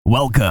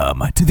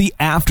Welcome to the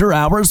After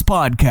Hours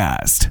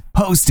Podcast,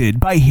 hosted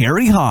by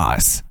Harry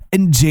Haas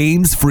and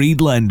James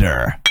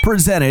Friedlander,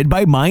 presented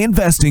by My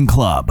Investing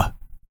Club.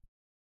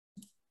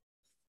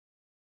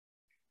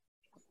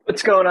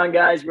 What's going on,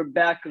 guys? We're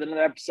back with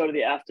another episode of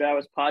the After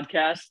Hours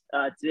Podcast.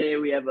 Today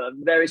we have a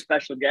very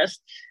special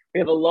guest. We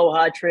have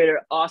Aloha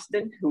trader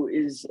Austin, who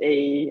is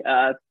a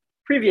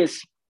previous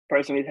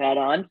person we've had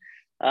on.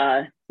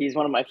 He's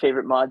one of my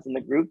favorite mods in the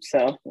group,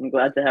 so I'm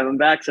glad to have him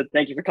back. So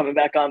thank you for coming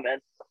back on, man.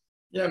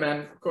 Yeah,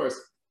 man, of course.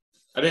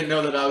 I didn't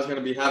know that I was going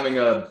to be having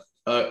a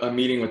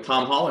meeting with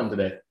Tom Holland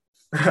today.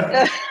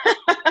 I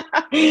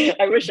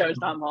wish I was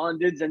Tom Holland,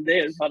 dude.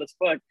 Zendaya is hot as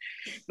fuck.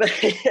 But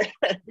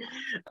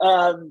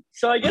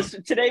so I guess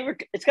today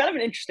it's kind of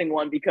an interesting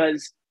one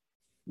because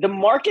the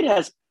market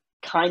has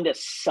kind of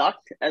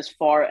sucked as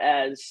far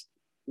as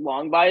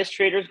long bias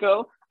traders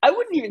go. I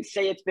wouldn't even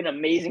say it's been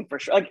amazing for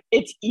sure. Like,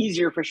 it's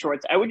easier for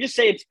shorts. I would just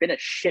say it's been a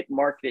shit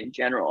market in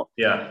general.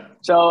 Yeah.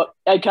 So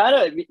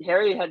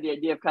Harry had the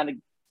idea of kind of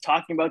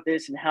talking about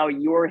this and how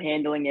you're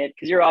handling it,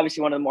 because you're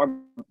obviously one of the more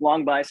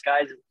long bias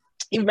guys.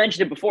 You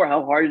mentioned it before,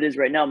 how hard it is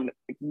right now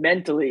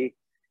mentally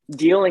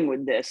dealing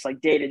with this,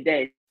 like day to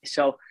day.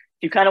 So if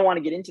you kind of want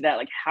to get into that,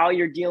 like how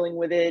you're dealing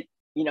with it,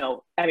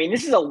 I mean,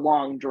 this is a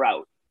long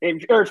drought,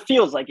 or it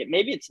feels like it.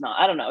 Maybe it's not.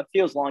 I don't know. It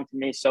feels long to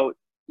me. So,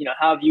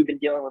 how have you been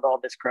dealing with all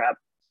this crap?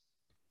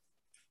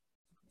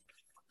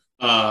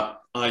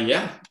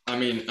 Yeah. I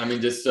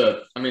mean, just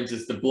to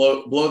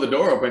blow the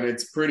door open.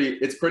 It's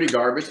pretty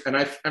garbage. And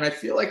I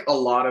feel like a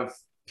lot of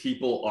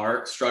people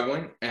are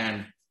struggling.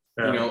 And,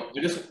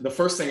 the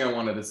first thing I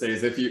wanted to say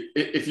is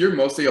if you're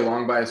mostly a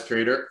long bias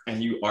trader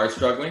and you are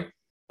struggling,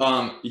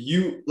 the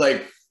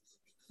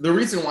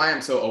reason why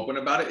I'm so open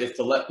about it is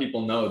to let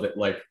people know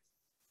that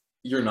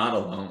you're not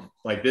alone.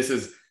 This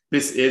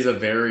is a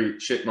very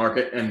shit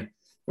market. And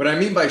what I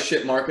mean by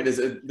shit market is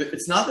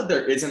it's not that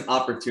there isn't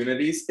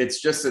opportunities. It's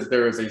just that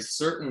there is a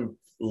certain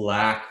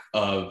lack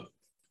of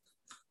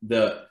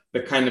the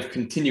kind of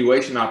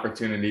continuation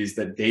opportunities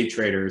that day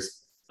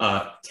traders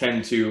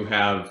tend to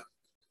have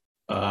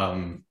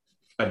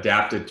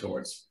adapted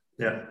towards.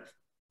 Yeah.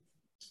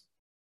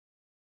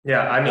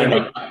 Yeah. I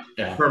mean,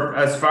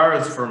 as far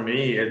as for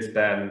me, it's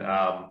been,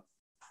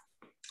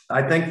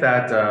 I think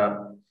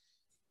that,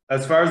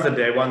 as far as the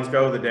day ones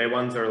go, the day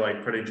ones are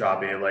pretty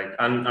choppy,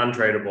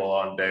 untradeable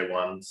on day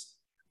ones.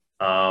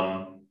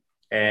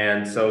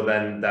 And so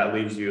then that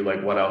leaves you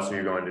what else are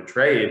you going to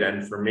trade?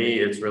 And for me,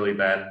 it's really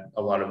been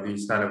a lot of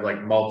these kind of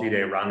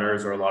multi-day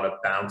runners or a lot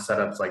of bounce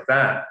setups like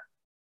that.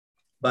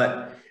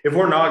 But if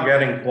we're not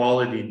getting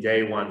quality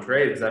day one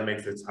trades, that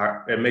makes it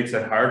hard. It makes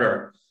it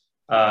harder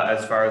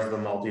as far as the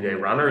multi-day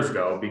runners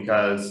go,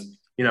 because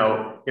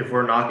if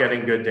we're not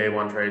getting good day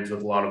one trades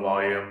with a lot of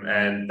volume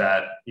and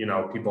that,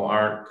 people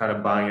aren't kind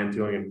of buying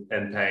into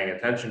and paying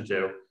attention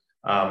to,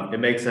 it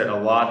makes it a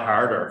lot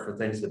harder for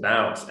things to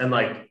bounce. And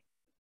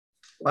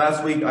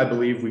last week, I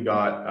believe we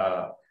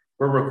got,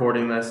 we're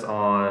recording this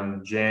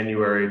on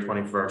January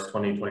 21st,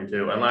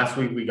 2022. And last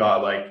week we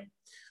got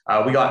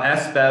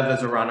SBEV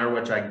as a runner,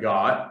 which I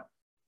got.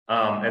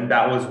 And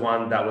that was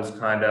one that was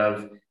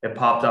it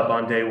popped up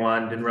on day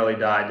one, didn't really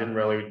die.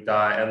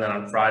 And then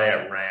on Friday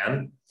it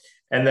ran.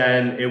 And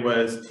then it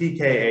was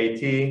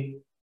TKAT,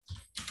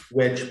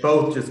 which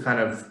both just kind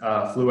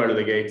of flew out of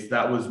the gates.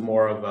 That was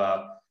more of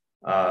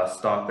a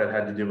stock that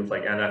had to do with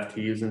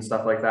NFTs and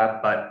stuff like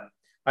that. But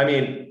I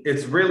mean,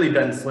 it's really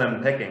been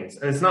slim pickings.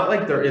 And it's not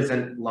like there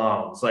isn't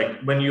longs.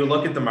 When you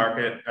look at the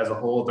market as a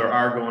whole, there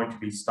are going to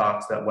be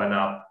stocks that went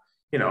up,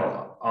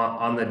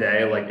 on the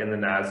day, in the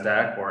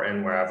NASDAQ or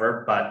in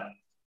wherever. But,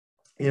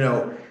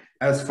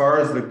 as far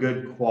as the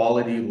good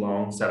quality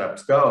long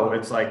setups go,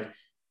 it's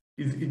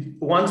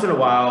once in a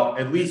while,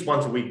 at least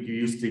once a week, you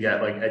used to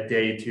get a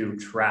day two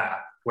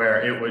trap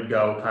where it would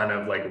go kind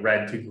of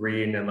red to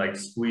green and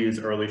squeeze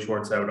early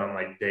shorts out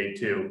on day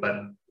two. But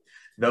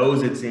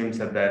those, it seems,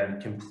 have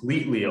been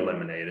completely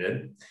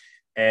eliminated.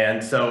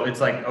 And so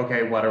it's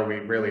okay, what are we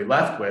really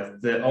left with?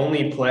 The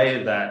only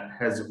play that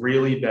has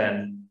really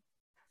been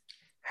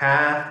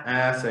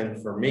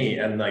half-assing for me,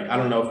 and I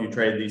don't know if you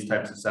trade these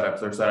types of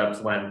setups or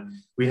setups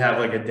when we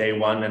have a day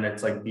one and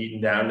it's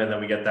beaten down and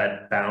then we get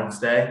that bounce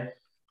day.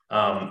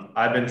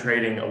 I've been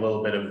trading a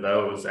little bit of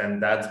those,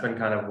 and that's been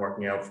kind of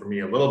working out for me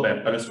a little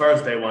bit. But as far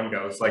as day one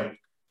goes,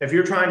 if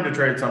you're trying to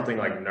trade something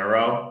like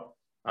Neuro,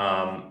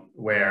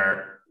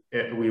 where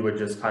we would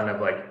just kind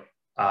of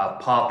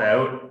pop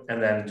out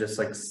and then just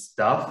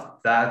stuff,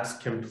 that's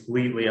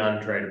completely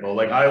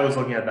untradeable. I was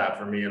looking at that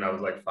for me and I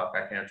was fuck,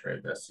 I can't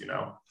trade this,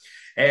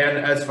 And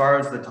as far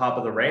as the top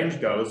of the range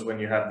goes, when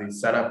you have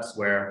these setups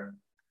where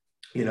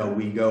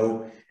we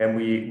go and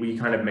we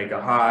kind of make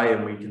a high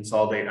and we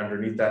consolidate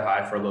underneath that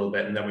high for a little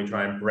bit, and then we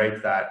try and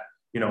break that,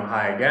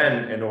 high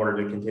again in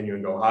order to continue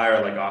and go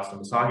higher, like Austin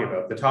was talking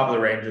about. The top of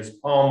the range is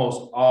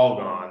almost all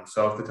gone.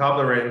 So if the top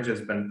of the range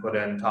has been put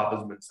in, top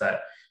has been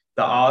set,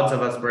 the odds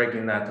of us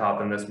breaking that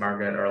top in this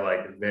market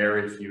are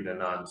very few to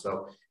none.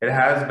 So it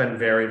has been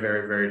very,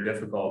 very, very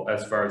difficult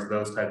as far as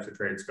those types of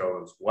trades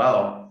go as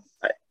well.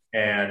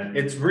 And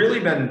it's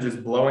really been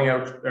just blowing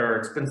out, or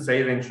it's been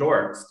saving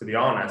shorts, to be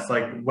honest.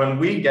 Like when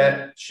we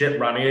get shit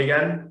running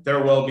again,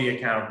 there will be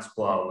accounts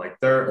blown. Like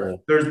there's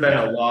been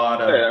a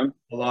lot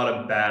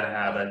of bad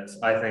habits,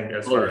 I think,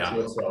 as far as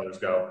short sellers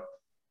go.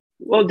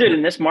 Well, dude,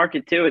 in this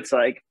market too, it's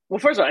like, well,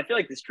 first of all, I feel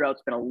like this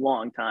drought's been a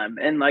long time,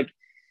 and like,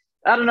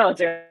 I don't know, it's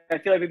like, I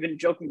feel like we've been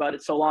joking about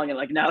it so long, and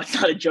like now it's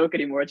not a joke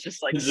anymore. It's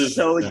just like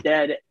so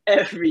dead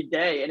every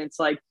day, and it's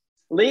like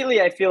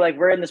lately I feel like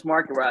we're in this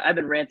market where I've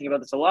been ranting about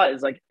this a lot.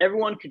 Is like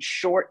everyone could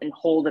short and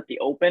hold at the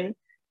open,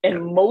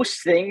 and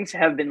most things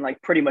have been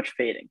like pretty much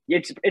fading.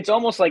 It's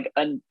almost like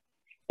an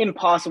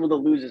impossible to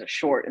lose as a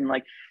short, and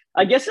like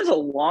I guess as a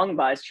long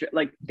buy,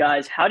 like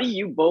guys, how do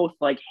you both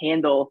like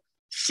handle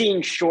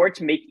seeing shorts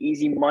make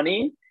easy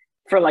money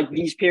for like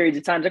these periods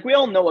of times? Like we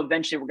all know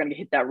eventually we're going to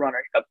hit that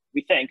runner,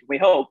 we think, we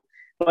hope,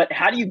 but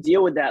how do you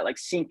deal with that? Like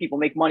seeing people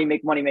make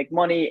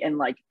money, and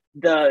like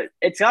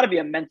it's got to be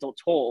a mental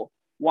toll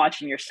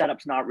watching your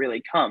setups not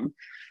really come.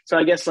 So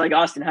I guess like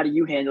Austin, how do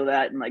you handle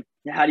that, and like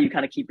how do you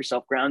kind of keep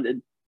yourself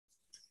grounded?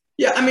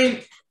 Yeah, I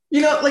mean,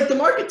 like the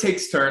market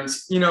takes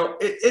turns.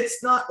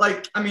 It's not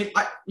like, I mean,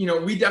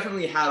 we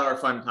definitely had our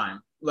fun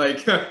time.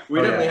 Like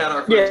we definitely had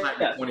our fun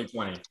time in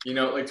 2020.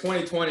 Like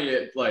 2020,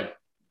 it like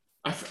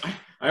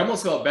I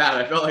almost felt bad.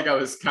 I felt like I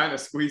was kind of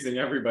squeezing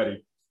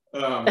everybody.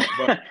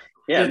 But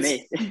yeah,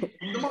 me.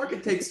 The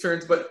market takes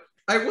turns, but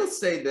I will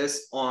say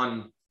this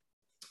on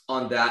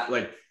that,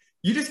 like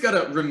you just got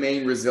to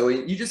remain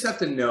resilient. You just have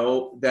to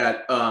know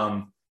that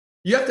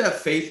you have to have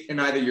faith in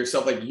either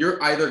yourself. Like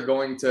you're either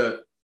going to,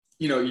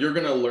 you're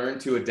going to learn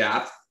to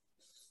adapt.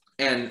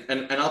 And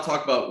I'll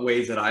talk about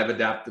ways that I've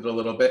adapted a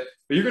little bit,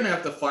 but you're going to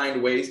have to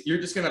find ways. You're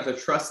just going to have to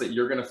trust that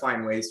you're going to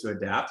find ways to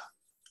adapt.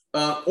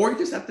 Or you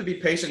just have to be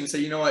patient and say,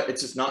 you know what,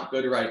 it's just not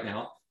good right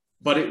now,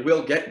 but it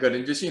will get good.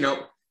 And just,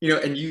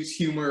 and use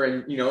humor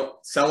and,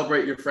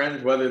 celebrate your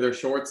friends, whether they're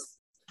shorts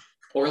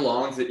or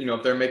longs, that,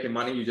 if they're making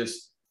money, you're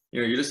just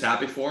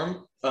happy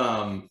for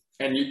them.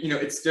 And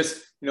it's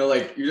just,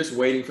 like you're just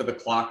waiting for the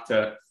clock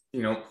to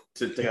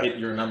hit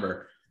your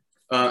number.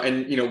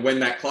 And when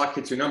that clock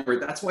hits your number,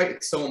 that's why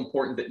it's so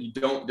important that you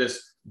don't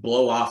just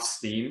blow off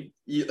steam.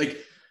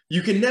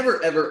 You can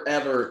never, ever,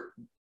 ever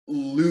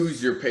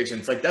lose your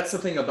patience. Like that's the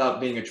thing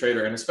about being a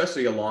trader, and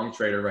especially a long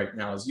trader right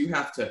now, is you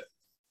have to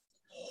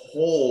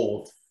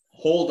hold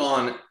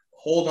on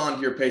to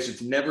your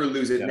patience, never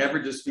lose it, never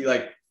just be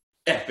like,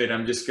 F it,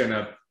 I'm just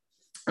gonna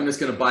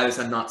buy this,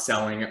 I'm not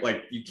selling it.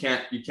 Like you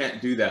can't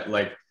do that.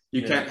 Like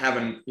you can't have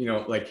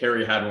like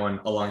Harry had one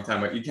a long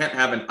time ago. You can't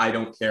have an I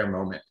don't care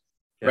moment.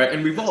 Right.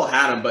 And we've all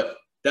had them, but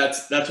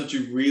that's what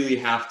you really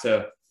have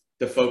to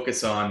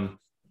focus on.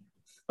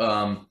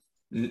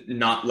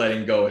 Not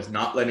letting go of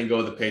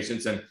the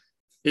patience, and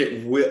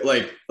it will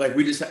like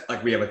we just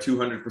we have a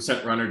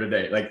 200% runner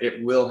today. Like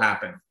it will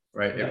happen,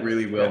 right? It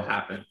really will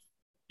happen.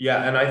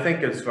 Yeah. And I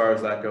think as far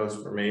as that goes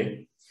for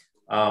me,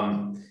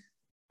 I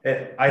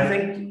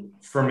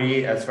think for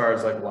me, as far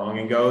as like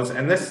longing goes,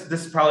 and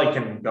this probably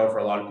can go for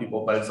a lot of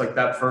people, but it's like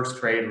that first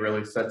trade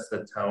really sets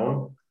the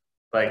tone.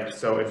 Like,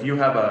 so if you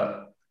have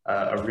a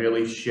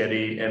really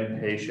shitty,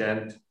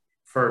 impatient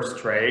first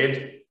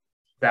trade,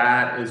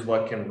 that is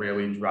what can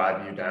really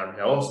drive you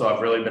downhill. So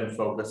I've really been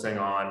focusing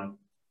on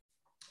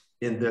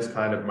in this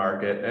kind of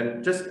market,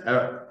 and just,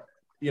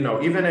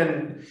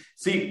 even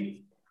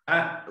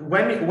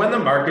when the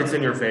market's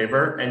in your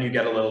favor and you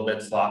get a little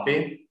bit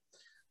sloppy,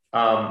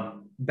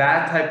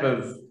 that type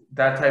of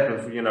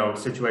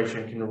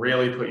situation can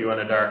really put you in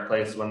a dark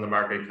place when the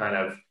market kind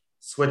of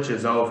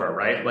switches over,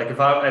 right? Like if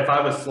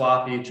I was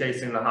sloppy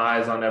chasing the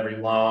highs on every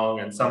long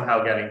and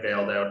somehow getting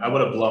bailed out, I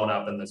would have blown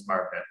up in this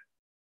market.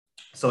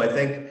 So I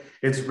think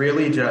it's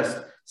really just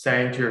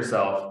saying to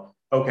yourself,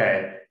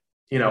 okay,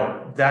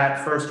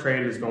 that first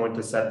trade is going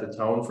to set the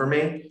tone for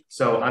me.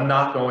 So I'm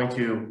not going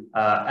to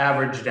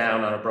average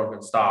down on a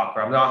broken stock,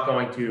 or I'm not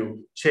going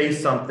to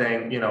chase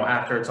something,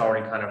 after it's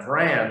already kind of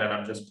ran and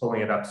I'm just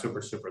pulling it up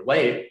super, super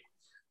late.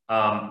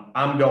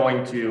 I'm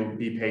going to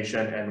be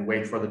patient and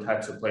wait for the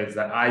types of plays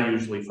that I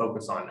usually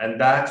focus on. And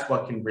that's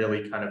what can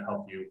really kind of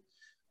help you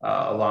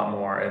a lot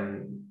more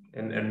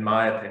in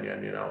my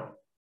opinion,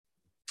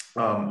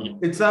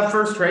 it's that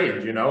first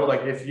trade,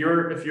 like if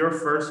your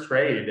first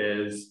trade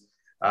is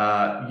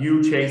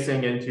you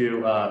chasing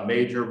into a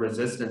major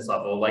resistance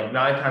level, like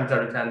 9 times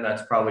out of 10,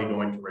 that's probably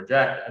going to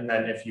reject. And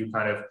then if you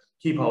kind of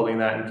keep holding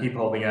that and keep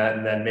holding that,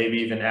 and then maybe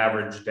even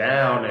average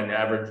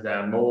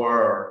down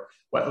more, or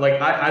what,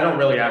 like I don't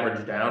really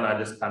average down, I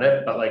just cut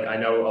it. But like I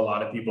know a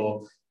lot of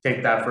people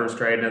take that first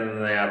trade and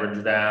then they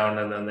average down,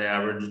 and then they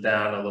average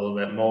down a little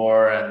bit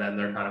more, and then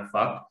they're kind of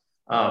fucked.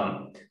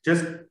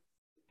 Just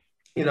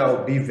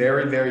be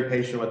very, very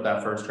patient with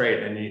that first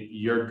trade, and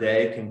your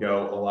day can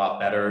go a lot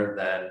better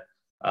than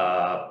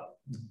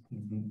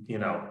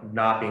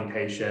not being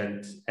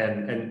patient.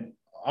 And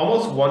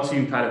almost once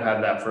you kind of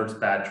have that first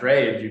bad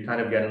trade, you kind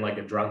of get in like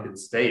a drunken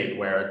state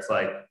where it's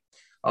like,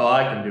 oh,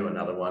 I can do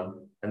another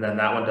one. and then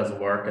that one doesn't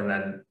work. And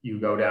then you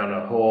go down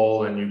a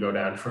hole and you go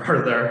down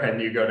further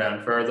and you go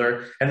down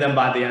further. And then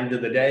by the end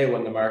of the day,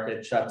 when the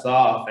market shuts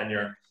off and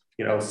you're,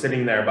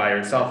 sitting there by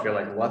yourself, you're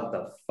like, what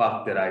the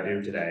fuck did I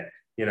do today?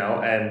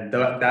 And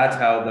that's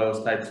how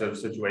those types of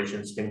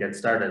situations can get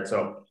started.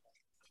 So,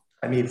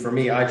 I mean, for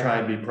me, I try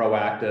and be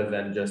proactive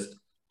and just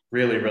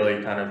really,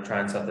 really kind of try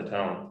and set the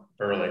tone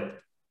early.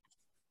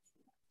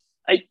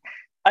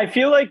 I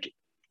feel like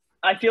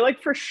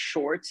for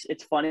shorts,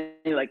 it's funny.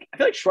 Like, I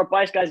feel like short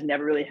bias guys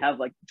never really have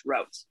like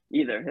droughts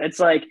either. It's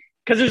like,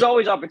 because there's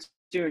always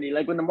opportunity.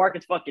 Like when the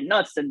market's fucking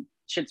nuts and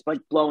shit's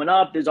like blowing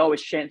up, there's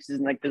always chances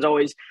and like there's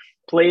always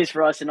plays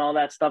for us and all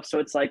that stuff. So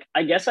it's like,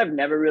 I guess I've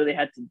never really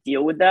had to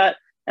deal with that.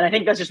 And I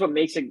think that's just what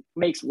makes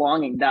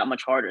longing that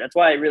much harder. That's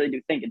why I really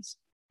do think it's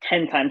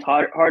 10 times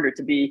harder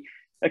to be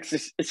a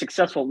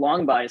successful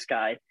long bias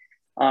guy.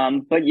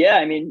 But yeah,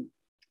 I mean,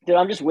 dude,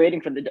 I'm just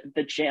waiting for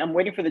I'm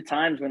waiting for the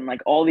times when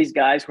like all these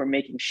guys who are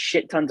making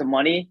shit tons of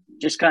money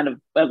just kind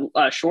of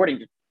shorting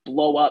just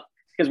blow up.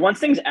 Because once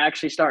things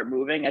actually start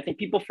moving, I think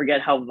people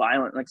forget how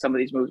violent like some of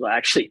these moves will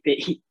actually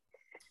be.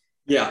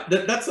 Yeah,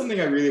 that's something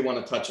I really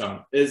want to touch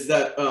on is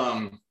that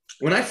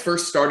when I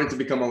first started to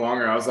become a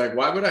longer, I was like,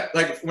 why would I,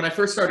 like when I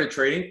first started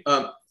trading,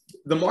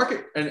 the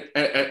market,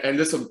 and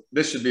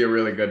this should be a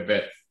really good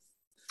bit.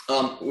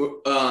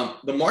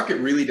 The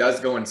market really does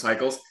go in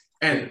cycles,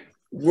 and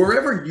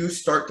wherever you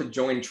start to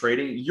join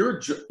trading,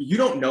 you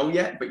don't know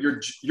yet, but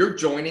you're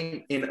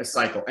joining in a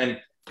cycle. And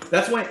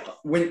that's why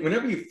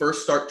whenever you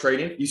first start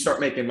trading, you start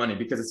making money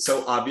because it's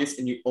so obvious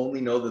and you only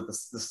know that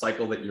the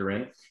cycle that you're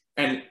in.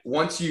 And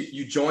once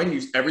you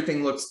join,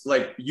 everything looks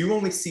like you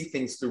only see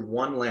things through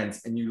one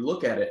lens, and you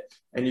look at it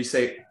and you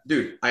say,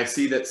 dude, I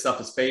see that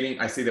stuff is fading.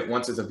 I see that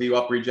once there's a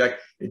VWAP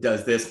reject, it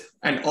does this.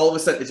 And all of a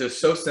sudden it's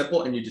just so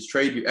simple, and you just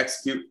trade, you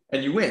execute,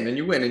 and you win, and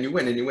you win, and you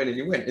win, and you win, and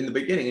you win in the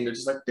beginning. And you're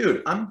just like,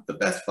 dude, I'm the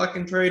best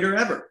fucking trader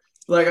ever.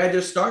 Like I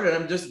just started,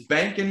 I'm just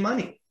banking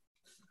money.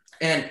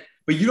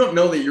 But you don't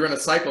know that you're in a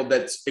cycle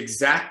that's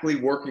exactly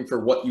working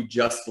for what you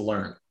just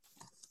learned.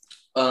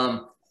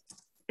 And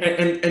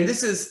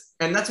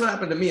that's what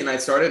happened to me. And I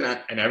started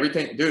and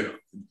everything, dude,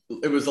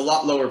 it was a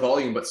lot lower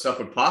volume, but stuff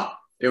would pop.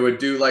 It would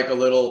do like a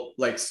little,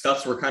 like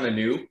stuffs were kind of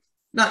new,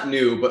 not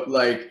new, but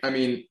like, I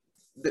mean,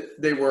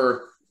 they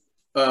were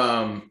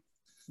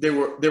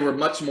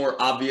much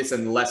more obvious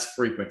and less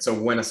frequent. So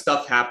when a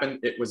stuff happened,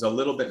 it was a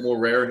little bit more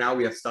rare. Now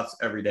we have stuffs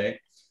every day.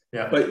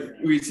 Yeah. But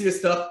we see the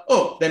stuff,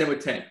 then it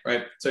would tank,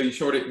 right? So you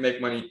short it and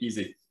make money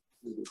easy.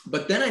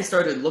 But then I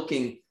started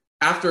looking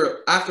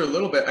after a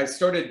little bit, I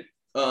started,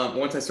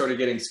 once I started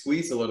getting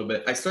squeezed a little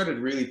bit, I started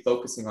really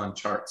focusing on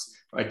charts.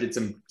 I did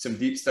some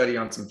deep study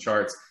on some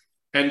charts,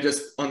 and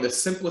just on the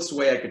simplest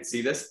way I could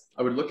see this,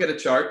 I would look at a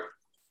chart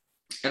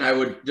and I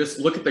would just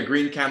look at the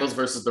green candles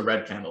versus the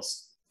red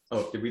candles.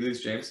 Oh, did we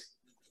lose James?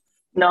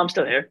 No, I'm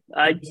still here.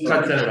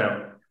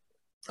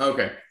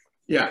 Okay.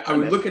 Yeah, I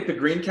would look at the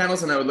green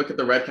candles and I would look at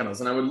the red candles,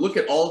 and I would look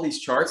at all of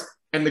these charts,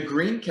 and the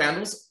green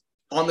candles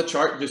on the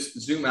chart, just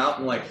zoom out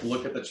and like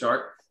look at the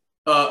chart.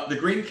 The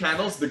green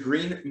candles, the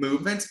green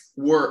movements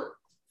were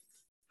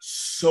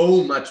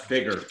so much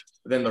bigger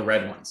than the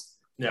red ones.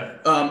 Yeah.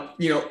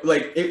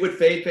 Like it would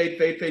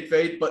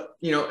fade, but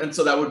and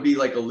so that would be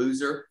like a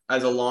loser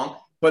as a long.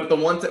 But the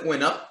ones that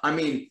went up, I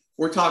mean,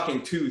 we're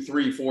talking $2,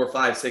 $3, $4, $5,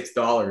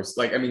 $6.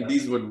 Like, I mean,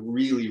 these would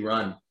really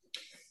run.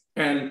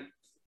 And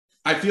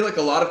I feel like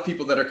a lot of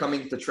people that are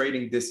coming to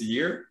trading this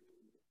year,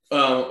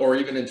 or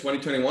even in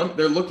 2021,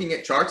 they're looking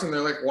at charts and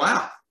they're like,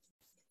 wow,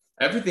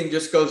 everything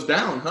just goes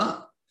down,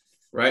 huh?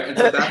 Right. And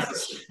so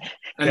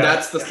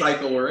that's the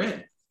cycle we're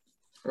in.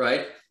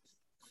 Right.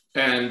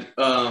 And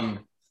I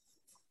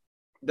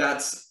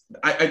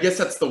guess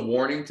that's the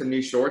warning to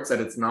new shorts,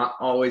 that it's not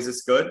always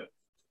as good.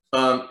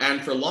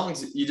 And for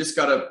longs, you just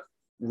got to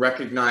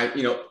recognize,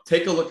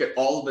 take a look at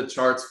all of the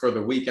charts for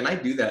the week. And I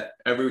do that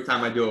every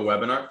time I do a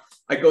webinar.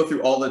 I go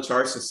through all the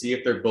charts to see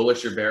if they're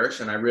bullish or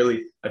bearish. And I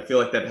feel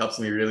like that helps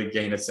me really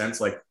gain a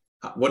sense, like,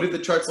 what did the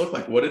charts look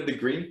like? What did the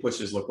green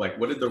pushes look like?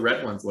 What did the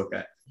red ones look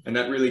at? And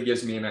that really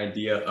gives me an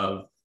idea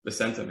of the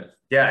sentiment.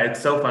 Yeah, it's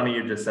so funny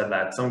you just said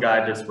that. Some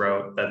guy just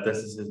wrote that this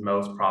is his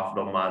most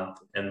profitable month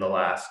in the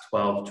last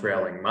 12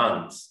 trailing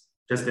months.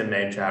 Just in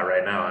main chat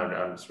right now,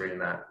 I'm just reading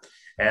that.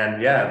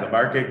 And yeah, the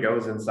market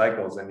goes in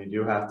cycles, and you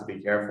do have to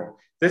be careful.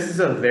 This is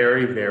a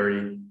very,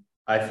 very,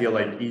 I feel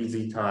like,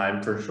 easy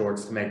time for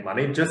shorts to make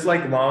money. Just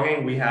like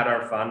longing, we had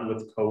our fun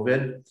with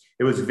COVID.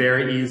 It was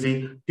very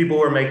easy. People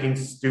were making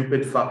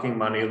stupid fucking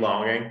money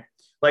longing.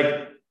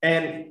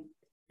 And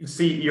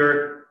see,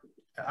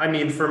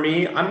 for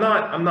me,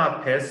 I'm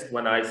not pissed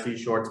when I see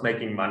shorts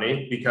making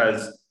money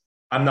because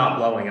I'm not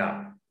blowing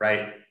up,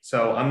 right?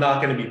 So I'm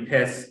not going to be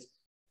pissed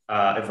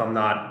if I'm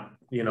not,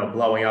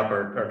 blowing up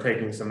or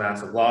taking some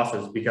massive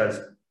losses, because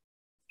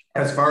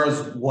as far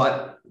as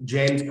what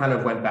James kind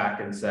of went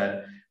back and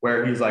said,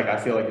 where he's like, I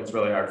feel like it's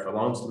really hard for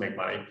loans to make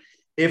money.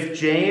 If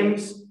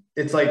James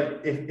just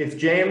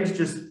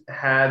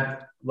had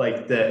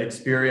like the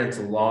experience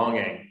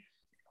longing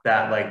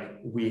that like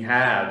we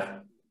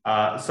have,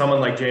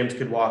 someone like James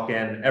could walk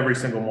in every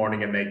single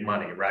morning and make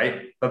money,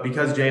 right? But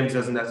because James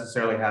doesn't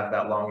necessarily have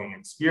that longing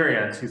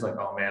experience, he's like,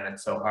 oh man,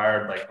 it's so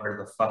hard. Like, where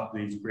the fuck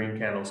do these green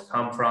candles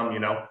come from, you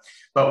know?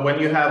 But when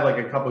you have like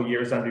a couple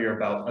years under your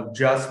belt of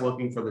just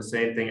looking for the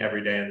same thing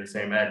every day and the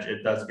same edge,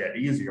 it does get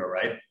easier,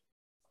 right?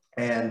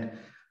 And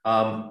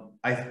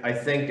I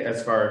think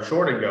as far as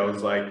shorting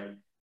goes, like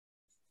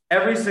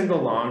every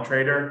single long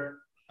trader,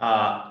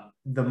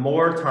 the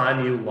more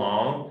time you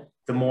long,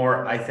 the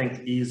more I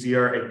think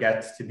easier it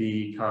gets to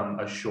become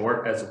a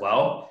short as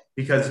well,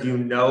 because you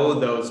know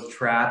those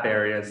trap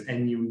areas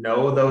and you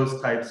know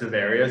those types of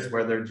areas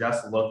where they're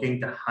just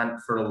looking to hunt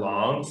for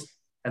longs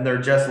and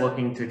they're just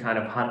looking to kind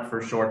of hunt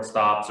for short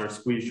stops or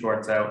squeeze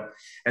shorts out.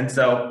 And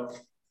so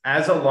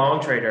as a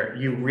long trader,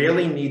 you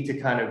really need to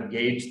kind of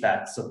gauge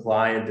that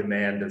supply and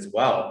demand as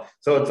well.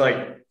 So it's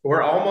like,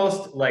 we're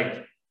almost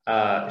like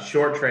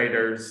short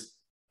traders,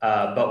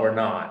 but we're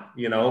not,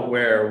 you know,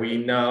 where we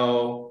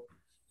know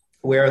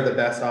where the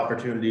best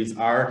opportunities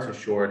are to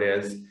short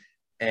is.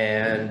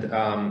 And,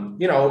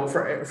 you know,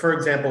 for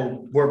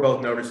example, we're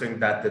both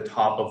noticing that the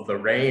top of the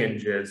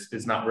range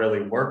is not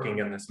really working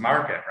in this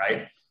market,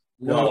 right?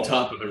 Well,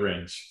 top of the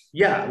range.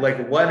 Yeah.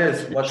 Like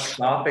what's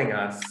stopping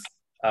us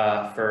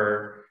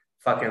for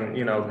fucking,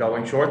 you know,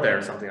 going short there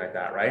or something like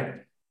that,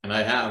 right? And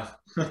I have.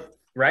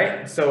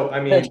 Right. So, I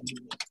mean,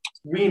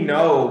 we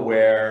know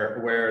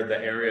where the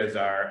areas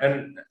are.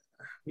 And,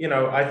 you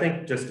know, I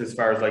think just as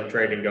far as like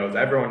trading goes,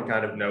 everyone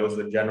kind of knows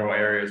the general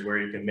areas where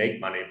you can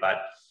make money. But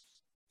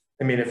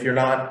I mean, if you're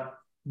not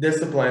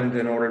disciplined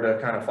in order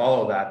to kind of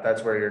follow that,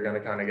 that's where you're going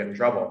to kind of get in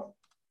trouble.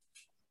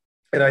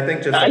 And I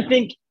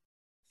think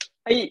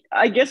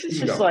I guess it's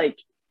just like,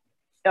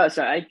 oh,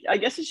 sorry. I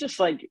guess it's just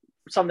like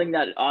something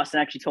that Austin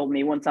actually told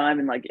me one time.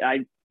 And like,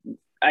 I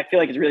feel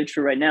like it's really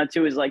true right now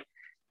too, is like,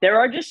 there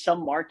are just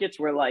some markets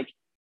where like,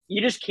 you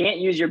just can't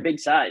use your big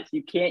size.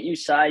 You can't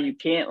use size. You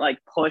can't like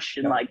push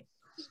and like,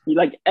 you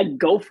like and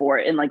go for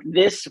it. And like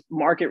this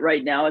market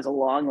right now is a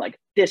long, like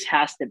this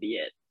has to be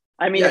it.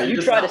 I mean, if you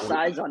try to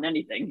size on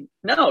anything,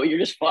 no, you're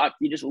just fucked.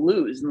 You just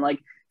lose. And like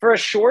for a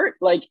short,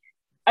 like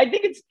I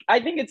think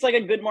it's like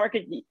a good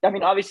market. I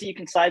mean, obviously you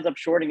can size up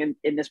shorting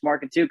in this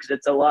market too, because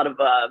it's a lot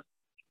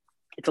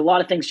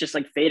of things just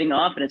like fading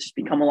off, and it's just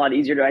become a lot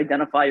easier to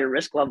identify your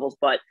risk levels.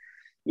 But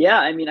yeah,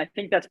 I mean, I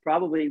think that's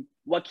probably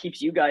what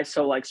keeps you guys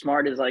so like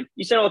smart is like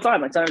you say all the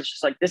time. Like it's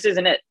just like, this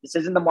isn't it. This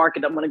isn't the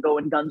market I'm going to go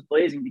in guns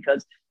blazing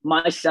because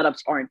my setups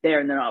aren't there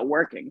and they're not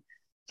working.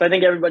 So I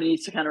think everybody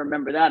needs to kind of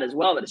remember that as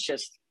well, that it's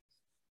just,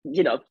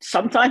 you know,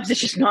 sometimes it's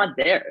just not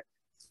there.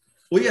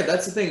 Well, yeah,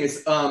 that's the thing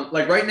is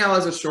like right now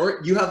as a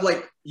short, you have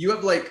like,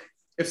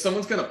 if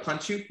someone's going to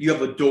punch you, you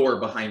have a door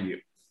behind you.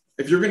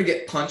 If you're going to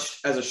get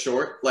punched as a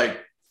short,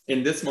 like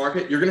in this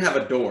market, you're going to have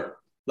a door.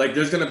 Like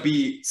there's going to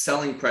be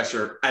selling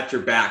pressure at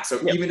your back. So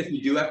even if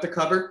you do have to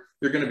cover,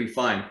 you're going to be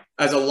fine.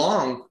 As a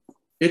long,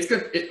 it's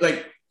good.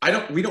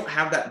 We don't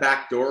have that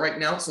back door right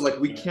now. So like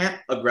we can't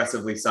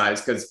aggressively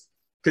size because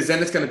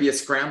then it's going to be a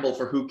scramble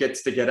for who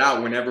gets to get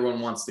out when everyone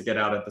wants to get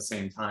out at the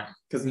same time.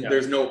 Because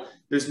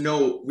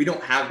we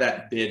don't have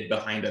that bid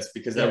behind us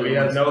because we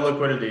have no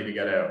liquidity to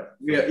get out.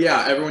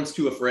 Yeah. Everyone's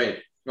too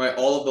afraid, right?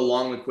 All of the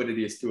long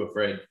liquidity is too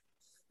afraid.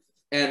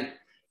 And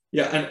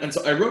yeah. And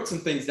so I wrote some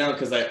things down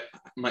because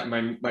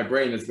my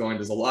brain is going,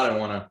 there's a lot I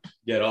want to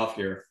get off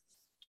here,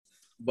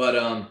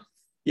 but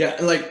yeah,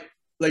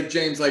 like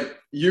James, like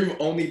you've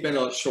only been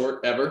a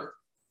short ever,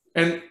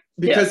 and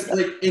because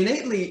like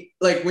innately,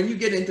 like when you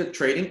get into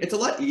trading, it's a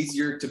lot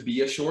easier to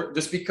be a short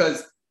just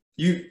because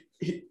you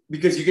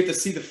get to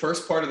see the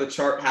first part of the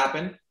chart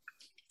happen,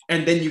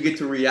 and then you get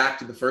to react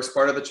to the first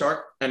part of the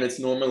chart, and it's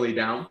normally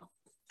down.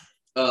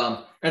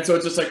 And so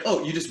it's just like,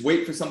 oh, you just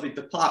wait for something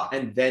to pop,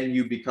 and then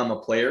you become a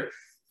player.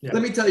 Yeah.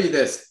 Let me tell you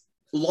this.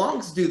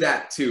 Longs do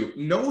that too.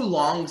 No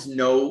longs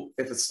know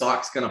if a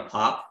stock's going to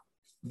pop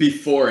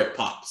before it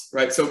pops,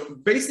 right? So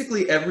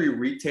basically every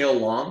retail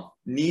long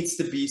needs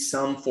to be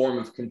some form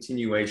of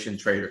continuation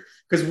trader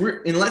because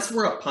unless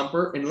we're a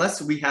pumper,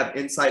 unless we have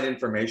inside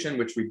information,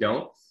 which we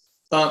don't,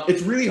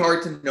 it's really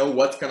hard to know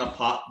what's going to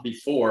pop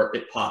before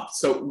it pops.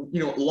 So,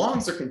 you know,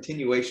 longs are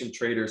continuation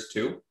traders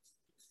too.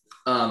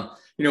 You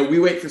know, we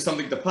wait for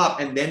something to pop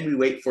and then we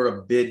wait for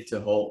a bid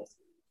to hold,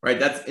 right?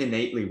 That's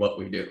innately what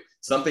we do.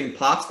 Something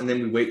pops and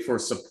then we wait for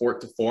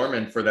support to form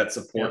and for that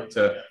support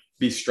to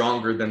be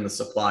stronger than the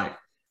supply.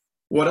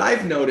 What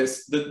I've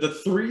noticed,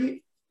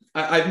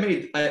 I've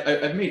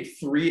made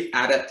three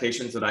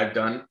adaptations that I've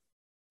done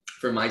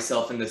for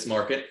myself in this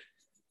market.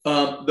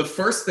 The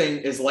first thing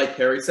is, like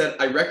Harry said,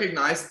 I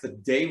recognize the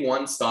day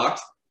one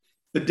stocks.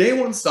 The day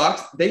one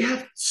stocks, they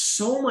have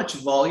so much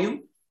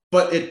volume,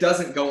 but it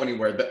doesn't go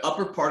anywhere. The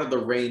upper part of the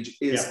range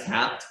is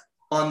capped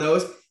on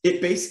those. It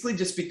basically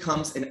just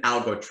becomes an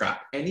algo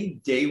trap.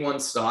 Any day one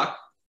stock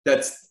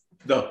that's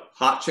the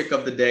hot chick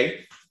of the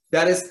day,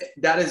 that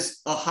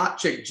is a hot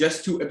chick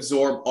just to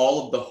absorb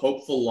all of the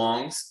hopeful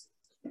longs,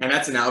 and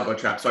that's an algo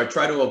trap. So I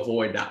try to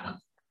avoid that one,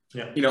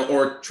 you know,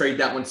 or trade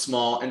that one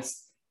small. And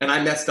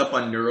I messed up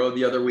on Neuro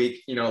the other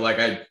week. You know, like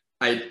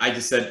I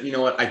just said, you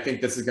know what? I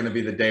think this is going to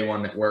be the day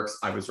one that works.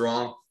 I was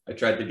wrong. I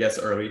tried to guess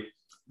early,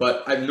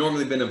 but I've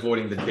normally been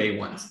avoiding the day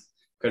ones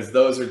because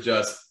those are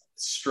just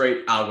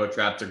straight algo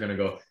traps. They're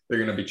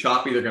going to be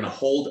choppy. They're going to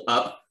hold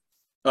up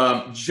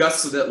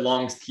just so that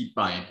longs keep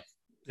buying.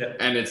 Yeah.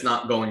 And it's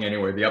not going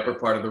anywhere. The upper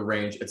part of the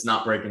range, it's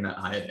not breaking that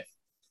high a day.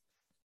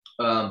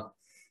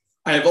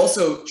 I have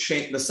also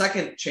changed. The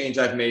second change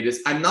I've made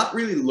is I'm not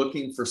really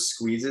looking for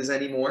squeezes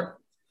anymore.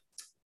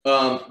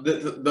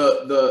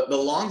 The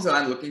longs that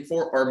I'm looking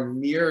for are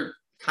mere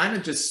kind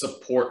of just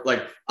support.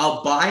 Like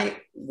I'll buy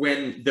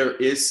when there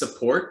is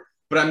support,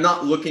 but I'm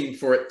not looking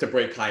for it to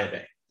break high a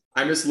day.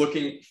 I'm just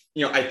looking,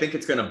 I think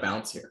it's going to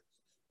bounce here.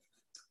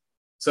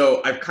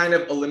 So I've kind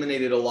of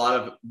eliminated a lot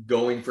of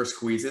going for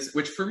squeezes,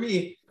 which for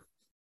me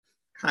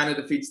kind of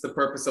defeats the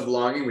purpose of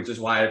longing, which is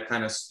why I've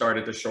kind of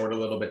started to short a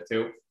little bit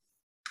too.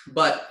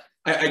 But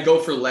I go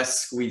for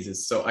less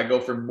squeezes. So I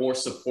go for more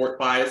support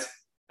buys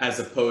as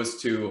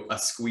opposed to a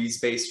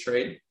squeeze-based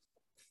trade.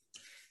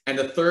 And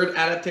the third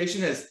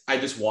adaptation is I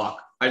just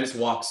walk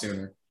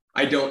sooner.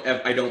 I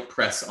don't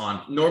press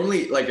on.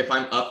 Normally, like if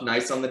I'm up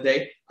nice on the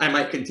day, I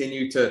might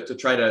continue to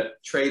try to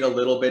trade a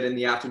little bit in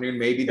the afternoon.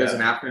 Maybe there's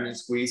an afternoon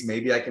squeeze.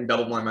 Maybe I can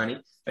double my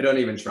money. I don't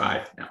even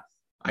try now.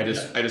 I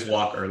just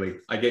walk early.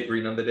 I get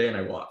green on the day and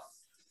I walk.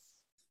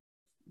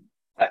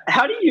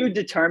 How do you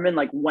determine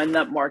like when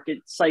that market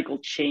cycle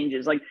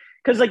changes? Like,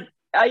 because like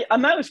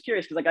I'm always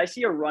curious because like I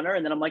see a runner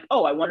and then I'm like,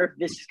 oh, I wonder if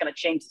this is going to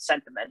change the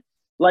sentiment.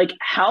 Like,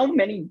 how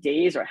many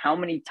days or how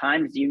many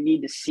times do you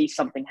need to see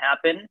something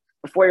happen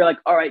before you're like,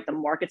 all right, the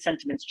market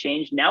sentiment's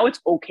changed. Now it's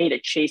okay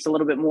to chase a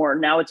little bit more.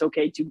 Now it's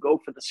okay to go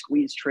for the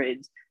squeeze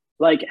trades.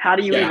 Like, how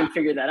do you even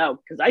figure that out?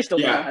 Because I still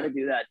don't know how to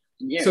do that.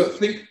 Yeah.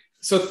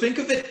 So think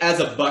of it as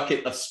a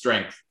bucket of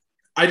strength.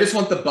 I just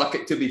want the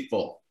bucket to be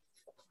full.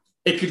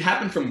 It could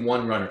happen from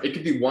one runner. It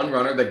could be one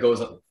runner that goes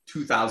up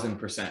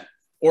 2,000%,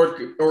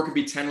 or it could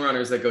be 10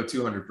 runners that go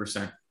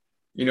 200%.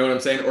 You know what I'm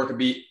saying? Or it could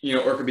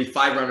be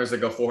 5 runners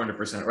that go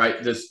 400%,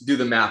 right? Just do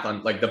the math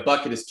on like the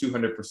bucket is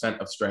 200%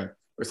 of strength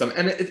or something.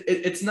 And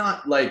it's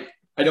not like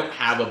I don't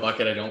have a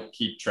bucket. I don't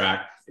keep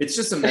track. It's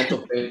just a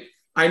mental thing.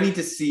 I need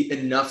to see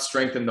enough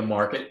strength in the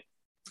market.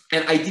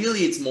 And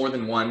ideally it's more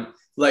than one.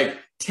 Like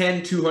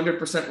 10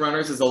 200%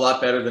 runners is a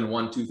lot better than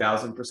one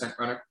 2,000%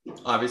 runner,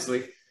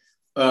 obviously.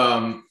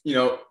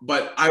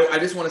 But I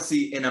just want to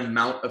see an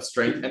amount of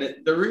strength, and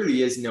there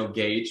really is no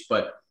gauge,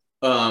 but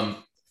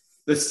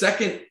the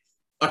second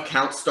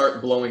accounts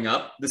start blowing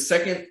up, the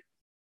second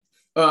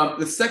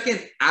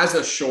as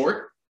a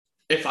short,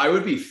 if I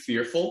would be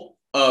fearful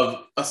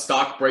of a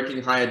stock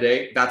breaking high a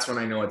day, that's when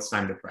I know it's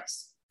time to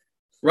press.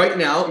 Right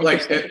now,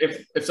 like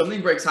if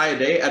something breaks high a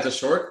day as a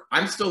short,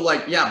 I'm still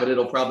like, yeah, but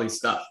it'll probably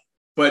stuff.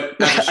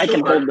 But as a short, I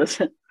can hold this.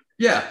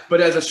 Yeah,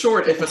 but as a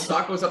short, if a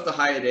stock goes up to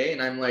high a day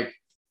and I'm like,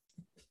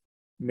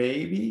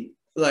 maybe,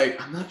 like,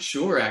 I'm not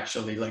sure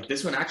actually, like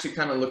this one actually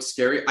kind of looks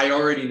scary, I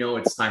already know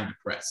it's time to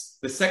press.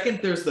 The second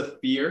there's the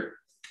fear,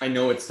 I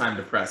know it's time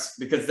to press,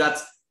 because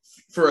that's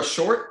for a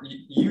short,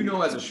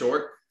 as a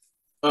short,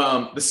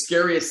 the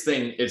scariest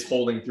thing is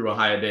holding through a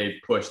high a day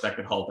push that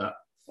could hold up.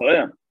 Oh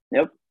yeah.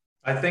 Yep.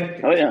 I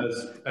think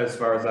as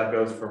far as that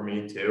goes for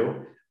me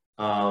too,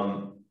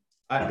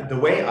 the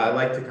way I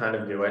like to kind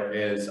of do it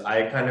is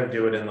I kind of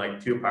do it in like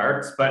 2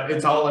 parts, but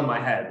it's all in my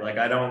head. Like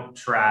I don't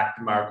track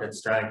market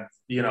strength,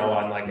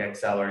 on like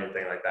Excel or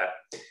anything like that.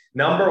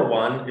 Number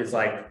 1 is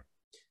like,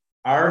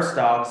 are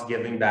stocks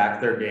giving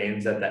back their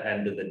gains at the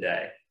end of the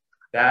day?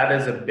 That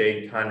is a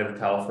big kind of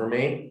tell for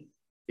me.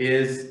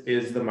 Is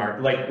the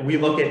market, like we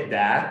look at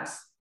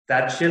DAX,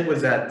 that shit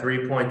was at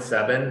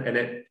 3.7 and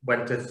it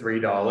went to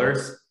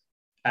 $3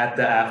 at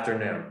the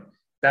afternoon.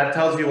 That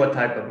tells you what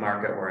type of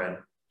market we're in.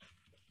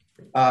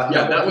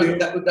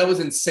 That was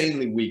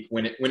insanely weak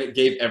when it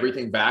gave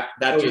everything back.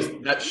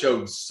 That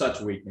showed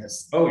such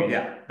weakness. Oh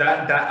yeah,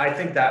 that I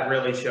think that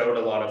really showed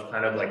a lot of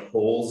kind of like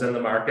holes in the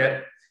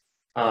market.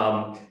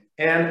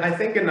 And I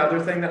think another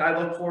thing that I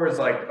look for is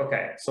like,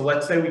 okay, so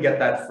let's say we get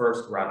that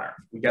first runner,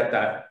 we get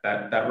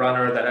that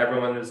runner that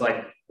everyone is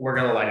like, we're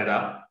gonna light it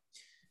up.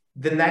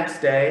 The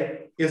next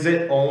day, is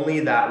it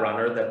only that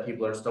runner that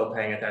people are still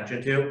paying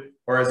attention to?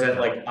 Or is it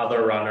like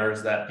other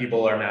runners that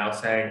people are now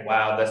saying,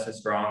 wow, this is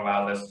strong,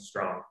 wow, this is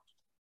strong.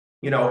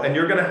 And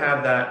you're going to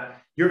have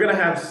that. You're going to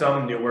have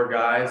some newer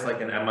guys like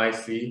an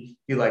MIC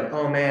be like,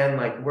 oh man,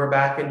 like we're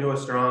back into a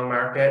strong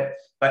market.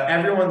 But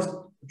everyone's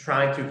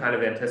trying to kind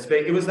of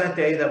anticipate. It was that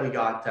day that we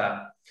got,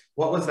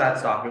 what was that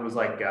stock? It was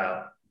like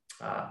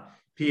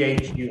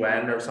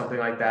PHUN or something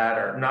like that,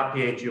 or not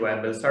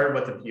PHUN, but it started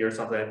with a P or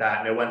something like that.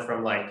 And it went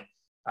from like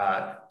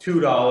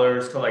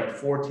 $2 to like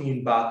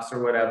 $14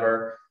 or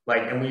whatever.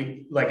 Like, and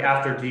we like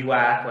after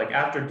DWAC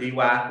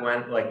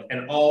went like,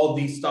 and all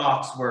these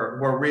stocks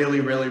were really,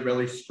 really,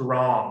 really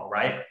strong,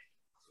 right?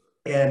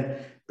 And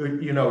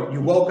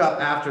you woke up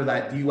after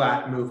that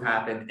DWAC move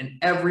happened and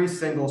every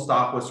single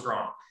stock was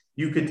strong.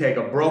 You could take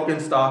a broken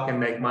stock and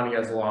make money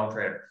as a long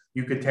trader.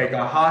 You could take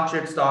a hot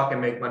chick stock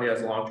and make money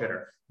as a long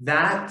trader.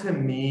 That to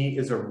me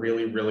is a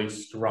really, really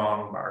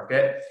strong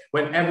market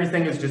when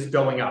everything is just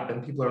going up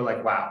and people are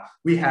like, wow,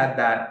 we had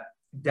that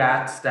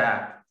DAT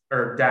stack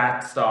or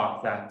DAT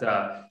stock that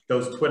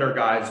those Twitter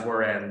guys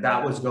were in,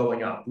 that was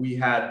going up. We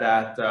had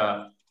that,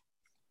 I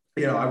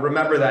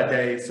remember that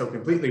day so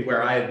completely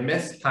where I had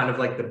missed kind of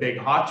like the big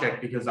hot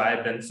chick because I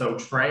had been so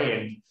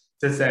trained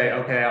to say,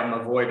 okay, I'm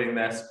avoiding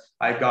this.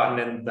 I'd gotten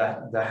in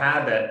the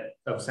habit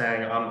of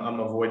saying I'm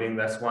avoiding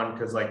this one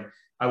because like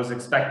I was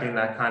expecting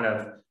that kind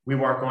of, we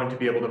weren't going to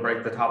be able to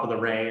break the top of the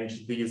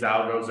range. These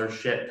algos are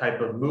shit type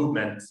of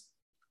movements.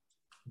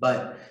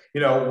 But,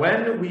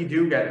 when we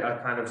do get a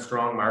kind of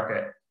strong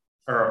market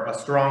or a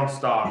strong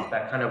stock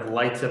that kind of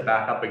lights it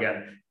back up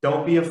again,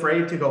 don't be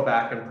afraid to go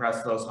back and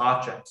press those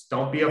hot chicks.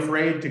 Don't be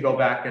afraid to go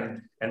back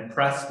and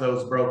press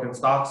those broken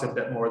stocks a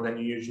bit more than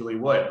you usually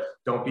would.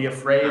 Don't be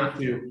afraid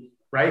to,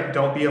 right?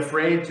 Don't be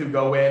afraid to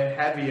go in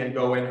heavy and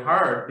go in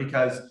hard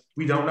because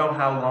we don't know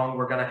how long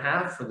we're going to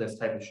have for this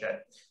type of shit.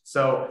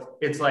 So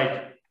it's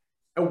like,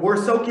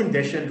 we're so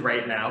conditioned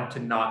right now to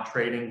not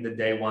trading the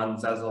day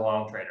ones as a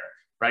long trader,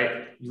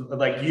 right?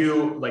 Like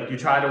you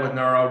tried it with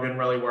Neuro, didn't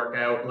really work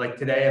out. Like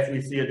today, if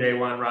we see a day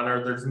one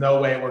runner, there's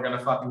no way we're going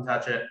to fucking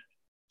touch it,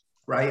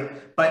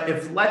 right? But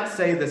if let's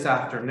say this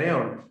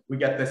afternoon, we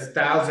get this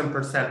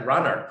 1,000%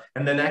 runner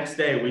and the next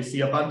day we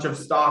see a bunch of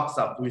stocks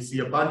up, we see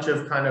a bunch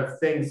of kind of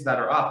things that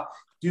are up,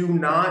 do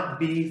not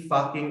be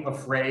fucking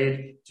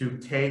afraid to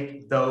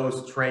take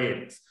those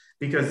trades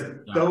because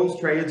those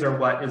trades are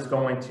what is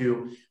going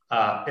to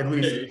at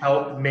least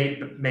help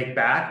make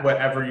back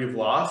whatever you've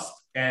lost.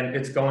 And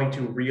it's going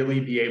to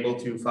really be able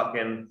to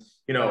fucking,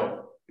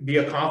 be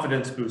a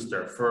confidence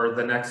booster for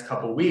the next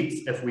couple of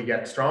weeks if we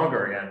get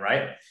stronger again,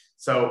 right?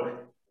 So,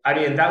 I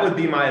mean, that would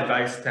be my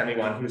advice to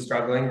anyone who's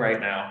struggling right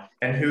now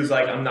and who's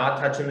like, I'm not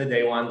touching the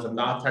day ones. I'm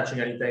not touching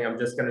anything. I'm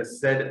just going to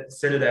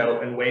sit it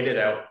out and wait it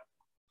out.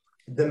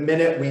 The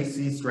minute we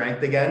see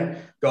strength again,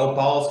 go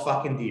balls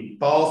fucking deep,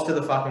 balls to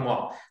the fucking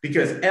wall.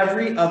 Because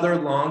every other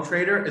long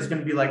trader is going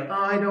to be like, oh,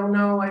 I don't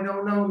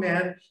know,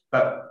 man.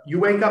 But you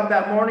wake up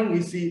that morning,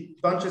 you see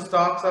a bunch of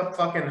stocks up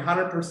fucking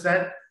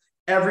 100%.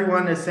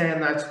 Everyone is saying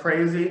that's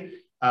crazy.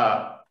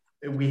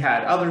 We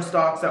had other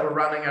stocks that were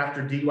running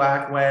after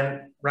DWAC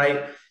went,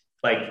 right?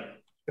 Like,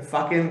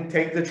 fucking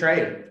take the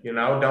trade, I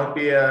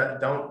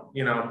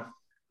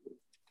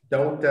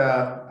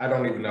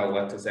don't even know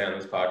what to say on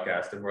this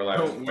podcast if we're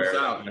allowed to swear or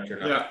not.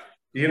 Yeah.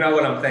 You know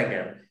what I'm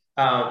thinking.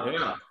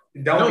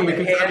 Don't be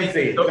a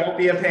pansy. Don't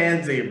be a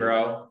pansy,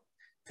 bro.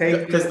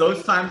 Because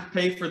those times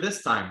pay for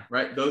this time,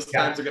 right? Those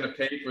times are going to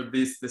pay for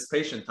this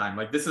patient time.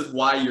 Like this is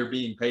why you're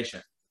being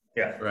patient.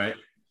 Yeah. Right.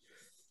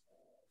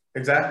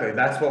 Exactly.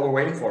 That's what we're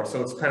waiting for.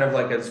 So it's kind of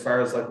like as far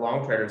as like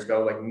long traders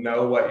go, like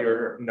know what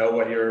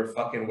you're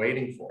fucking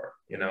waiting for,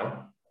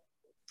 Yeah.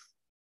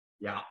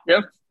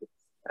 Yep.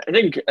 I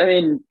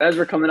mean, as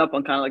we're coming up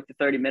on kind of like the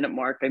 30-minute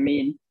mark, I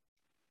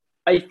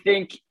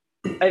think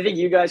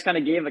you guys kind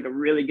of gave like a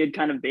really good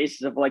kind of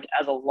basis of like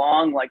as a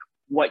long, like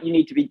what you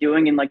need to be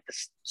doing in like the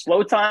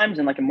slow times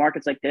and like in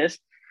markets like this.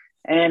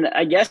 And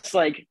I guess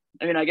I'm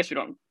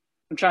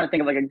trying to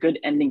think of like a good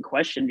ending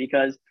question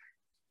because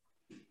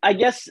I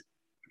guess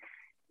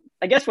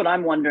what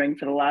I'm wondering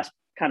for the last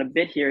kind of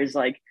bit here is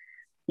like,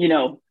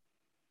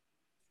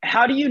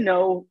 how do you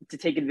know to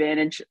take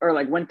advantage or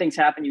like when things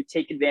happen, you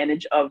take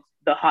advantage of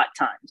the hot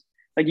times?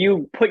 Like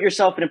you put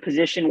yourself in a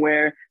position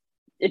where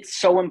it's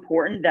so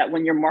important that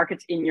when your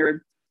market's in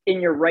your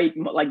right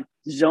like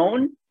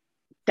zone,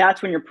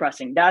 that's when you're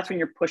pressing, that's when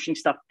you're pushing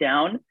stuff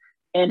down.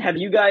 And have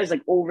you guys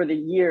like over the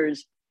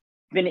years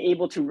been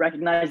able to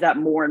recognize that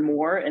more and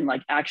more and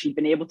like actually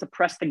been able to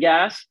press the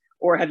gas,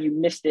 or have you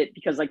missed it?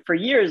 Because like for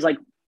years, like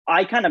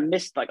I kind of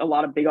missed like a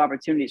lot of big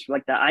opportunities for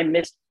like that. I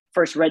missed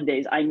first red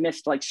days. I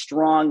missed like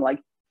strong, like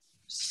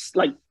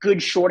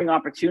good shorting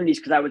opportunities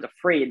because I was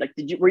afraid. Like,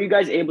 were you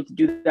guys able to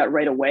do that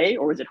right away,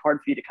 or was it hard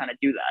for you to kind of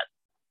do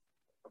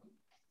that?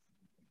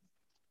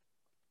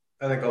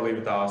 I think I'll leave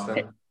it to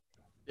Austin.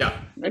 Yeah.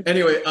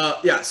 Anyway,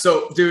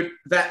 So, dude,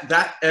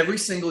 that every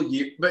single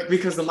year, but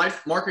because the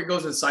market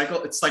goes in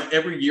cycle, it's like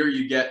every year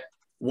you get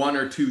one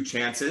or two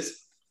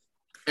chances,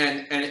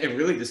 and it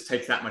really just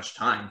takes that much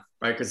time,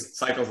 right? Because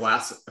cycles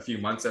last a few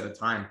months at a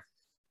time,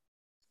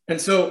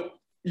 and so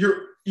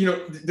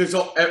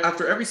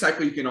after every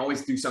cycle, you can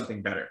always do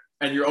something better.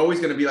 And you're always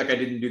going to be like, I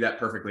didn't do that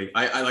perfectly.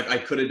 I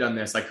could have done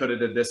this. I could have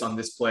did this on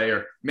this play,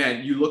 or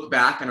man, you look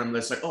back and I'm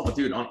just like, oh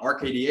dude, on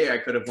RKDA, I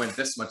could have went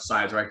this much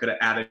size, or I could have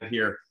added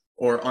here,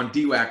 or on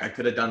DWAC, I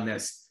could have done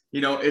this.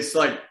 It's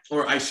like,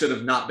 or I should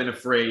have not been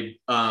afraid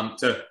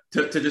to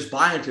just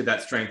buy into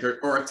that strength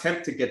or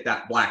attempt to get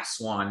that black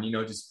swan,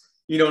 just,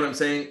 you know what I'm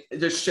saying?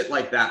 Just shit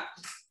like that.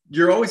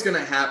 You're always going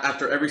to have,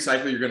 after every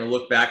cycle, you're going to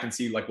look back and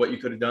see like what you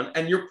could have done.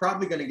 And you're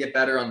probably going to get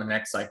better on the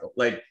next cycle.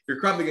 Like you're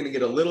probably going to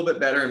get a little bit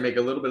better and make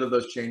a little bit of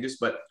those changes,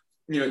 but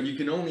you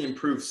can only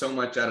improve so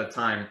much at a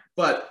time.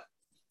 But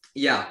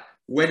yeah,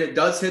 when it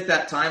does hit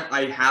that time,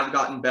 I have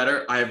gotten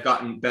better. I have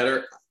gotten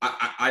better.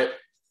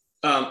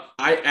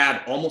 I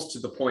add almost to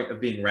the point of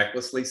being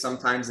recklessly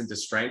sometimes into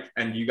strength.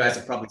 And you guys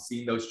have probably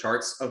seen those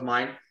charts of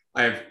mine.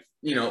 I have,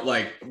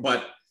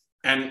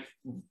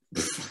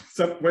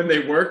 so when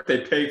they work,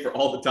 they pay for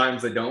all the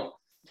times they don't.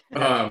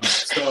 I've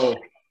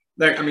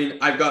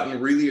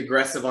gotten really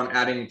aggressive on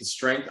adding to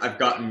strength. I've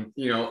gotten,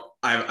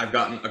 I've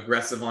gotten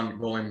aggressive on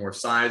going more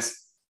size.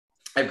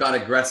 I've got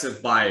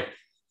aggressive by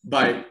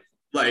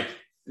like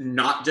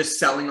not just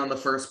selling on the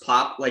first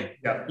pop,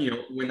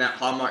 when that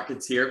hot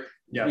market's here,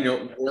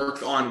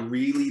 work on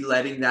really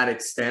letting that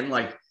extend.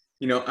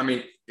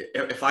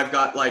 If I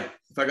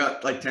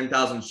got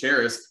 10,000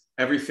 shares,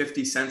 every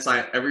 50 cents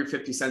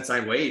I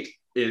wait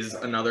is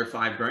another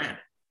 $5,000.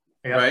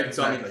 Right. Exactly.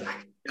 So I mean,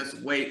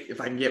 just wait.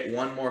 If I can get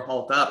one more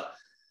halt up,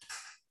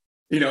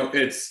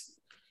 there's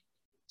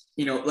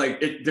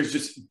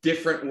just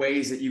different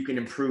ways that you can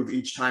improve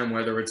each time,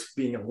 whether it's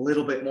being a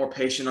little bit more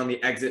patient on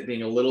the exit,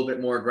 being a little bit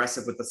more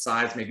aggressive with the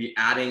size, maybe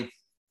adding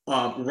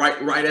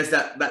right as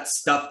that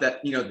stuff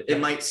that, it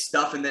might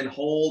stuff and then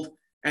hold,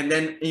 and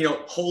then,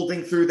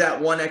 holding through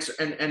that one extra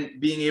and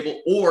being able,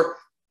 or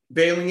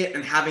bailing it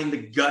and having the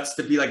guts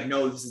to be like,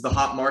 no, this is the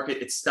hot market.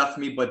 It stuffed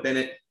me, but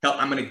then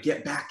I'm going to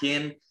get back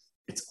in.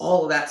 It's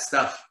all of that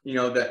stuff,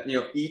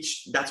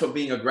 that's what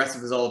being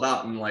aggressive is all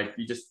about. And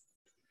you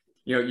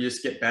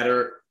just get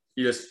better.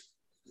 You just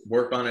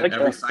work on it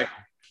every cycle.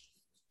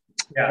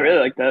 Yeah, I really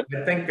like that.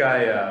 I think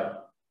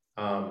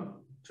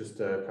just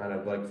to kind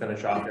of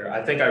finish off here,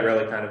 I think I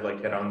really kind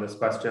of hit on this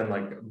question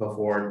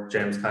before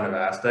James kind of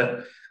asked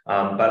it.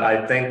 But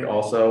I think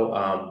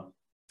also,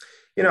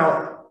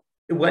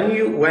 when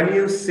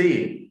you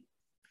see,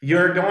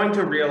 you're going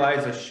to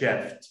realize a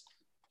shift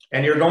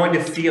and you're going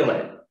to feel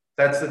it.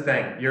 That's the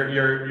thing.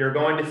 You're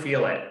going to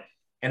feel it.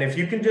 And if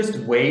you can just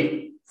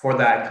wait for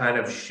that kind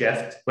of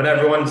shift, when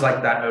everyone's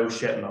that oh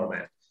shit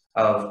moment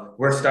of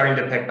we're starting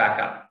to pick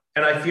back up.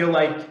 And I feel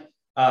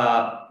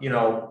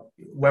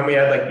when we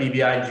had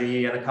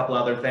BBIG and a couple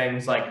other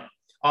things,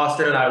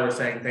 Austin and I were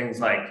saying things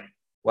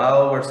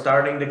well, we're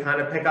starting to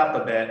kind of pick up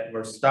a bit.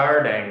 We're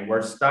starting,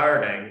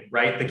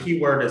 right? The key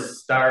word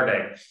is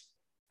starting.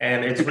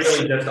 And it's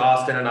really just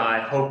Austin and I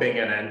hoping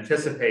and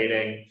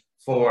anticipating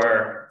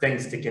for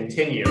things to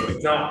continue.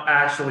 It's not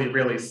actually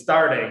really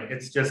starting.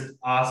 It's just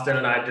Austin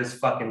and I just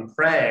fucking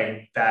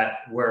praying that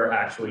we're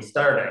actually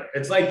starting.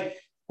 It's like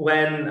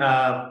when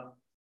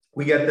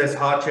we get this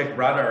hot chick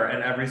runner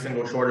and every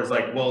single short is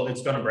well,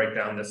 it's going to break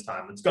down this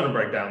time. It's going to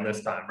break down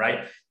this time,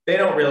 right? They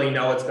don't really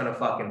know it's going to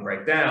fucking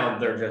break down.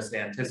 They're just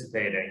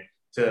anticipating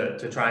to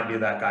try and be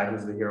that guy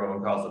who's the hero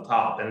and calls the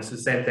top. And it's the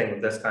same thing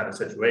with this kind of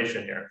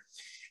situation here.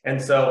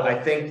 And so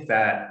I think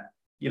that,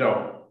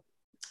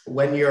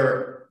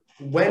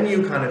 when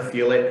you kind of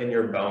feel it in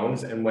your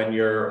bones, and when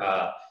you're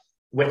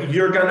going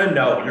to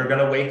know, you're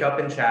going to wake up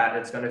in chat,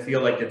 it's going to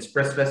feel like it's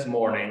Christmas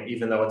morning,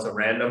 even though it's a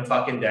random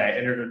fucking day.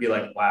 And you're going to be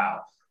like,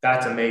 wow,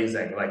 that's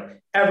amazing.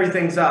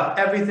 Everything's up,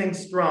 everything's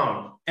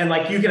strong. And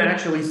you can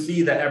actually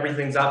see that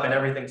everything's up and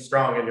everything's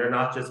strong, and you're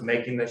not just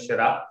making this shit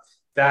up.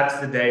 That's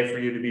the day for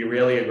you to be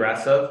really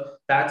aggressive.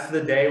 That's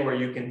the day where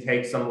you can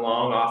take some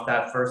long off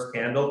that first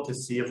candle to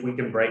see if we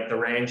can break the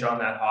range on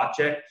that hot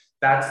chick.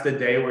 That's the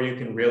day where you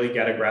can really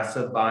get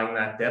aggressive buying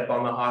that dip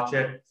on the hot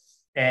chick.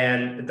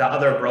 And the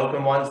other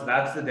broken ones,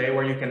 that's the day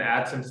where you can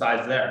add some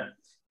size there.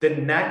 The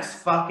next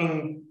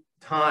fucking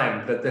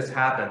time that this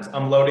happens,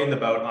 I'm loading the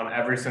boat on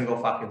every single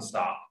fucking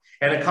stop.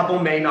 And a couple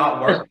may not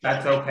work,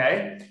 that's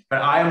okay.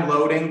 But I am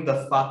loading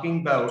the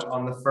fucking boat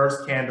on the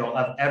first candle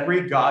of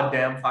every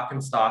goddamn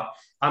fucking stock.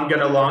 I'm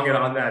going to long it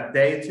on that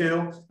day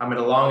 2. I'm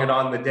going to long it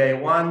on the day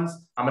 1s.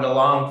 I'm going to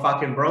long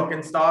fucking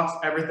broken stocks.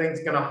 Everything's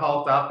going to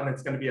halt up and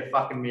it's going to be a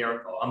fucking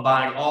miracle. I'm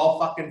buying all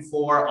fucking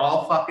 4,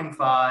 all fucking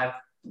 5.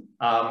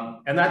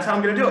 And that's how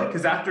I'm going to do it.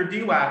 Because after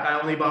DWAC, I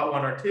only bought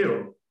 1 or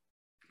 2.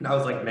 And I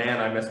was like, man,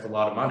 I missed a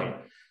lot of money.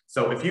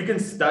 So if you can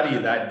study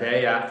that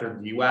day after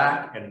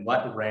DWAC and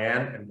what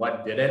ran and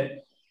what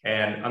didn't,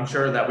 and I'm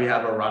sure that we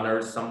have a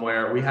runners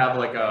somewhere. We have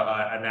an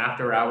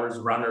after hours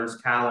runners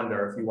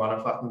calendar if you want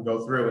to fucking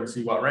go through and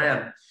see what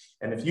ran.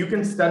 And if you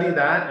can study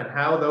that and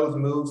how those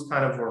moves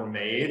kind of were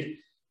made,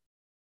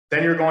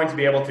 then you're going to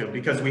be able to,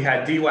 because we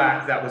had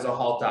DWAC that was a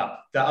halt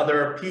up. The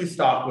other P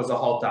stock was a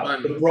halt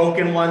up. The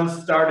broken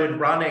ones started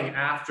running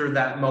after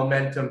that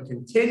momentum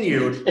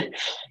continued.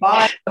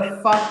 Buy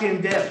the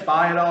fucking dip,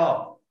 buy it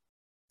all.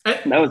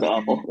 That was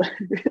awful.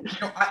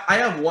 I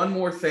have one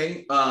more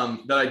thing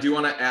that I do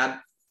want to add.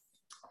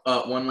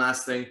 One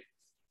last thing.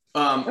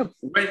 When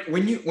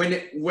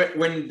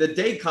the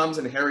day comes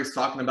and Harry's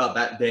talking about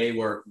that day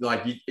where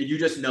you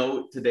just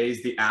know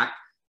today's the act,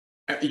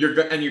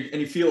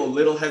 you feel a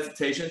little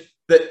hesitation.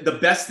 The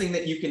best thing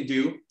that you can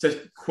do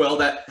to quell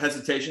that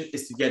hesitation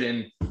is to get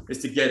in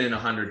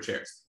 100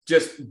 shares.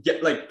 Just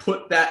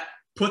put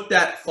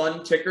that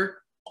fun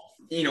ticker,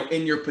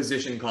 in your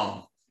position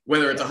column.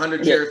 Whether it's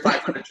 100 shares,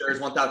 500 shares,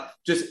 1,000,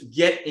 just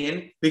get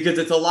in, because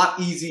it's a lot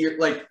easier.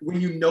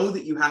 When you know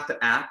that you have to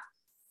act,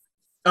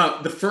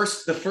 the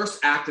first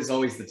act is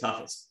always the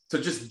toughest. So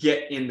just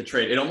get in the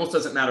trade. It almost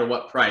doesn't matter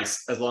what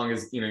price, as long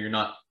as you're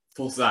not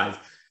full size.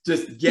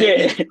 Just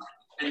get Yeah.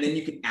 and then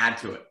you can add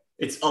to it.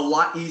 It's a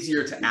lot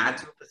easier to add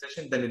to a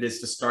position than it is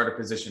to start a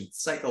position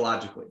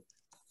psychologically.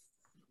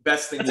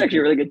 Best thing. That's actually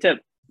a really good tip.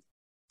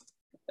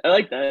 I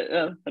like that.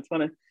 Yeah, that's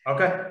funny.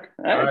 Okay.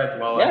 All right.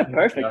 Well, yeah,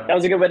 perfect. That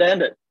was a good way to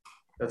end it.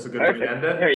 That's a good way to end it.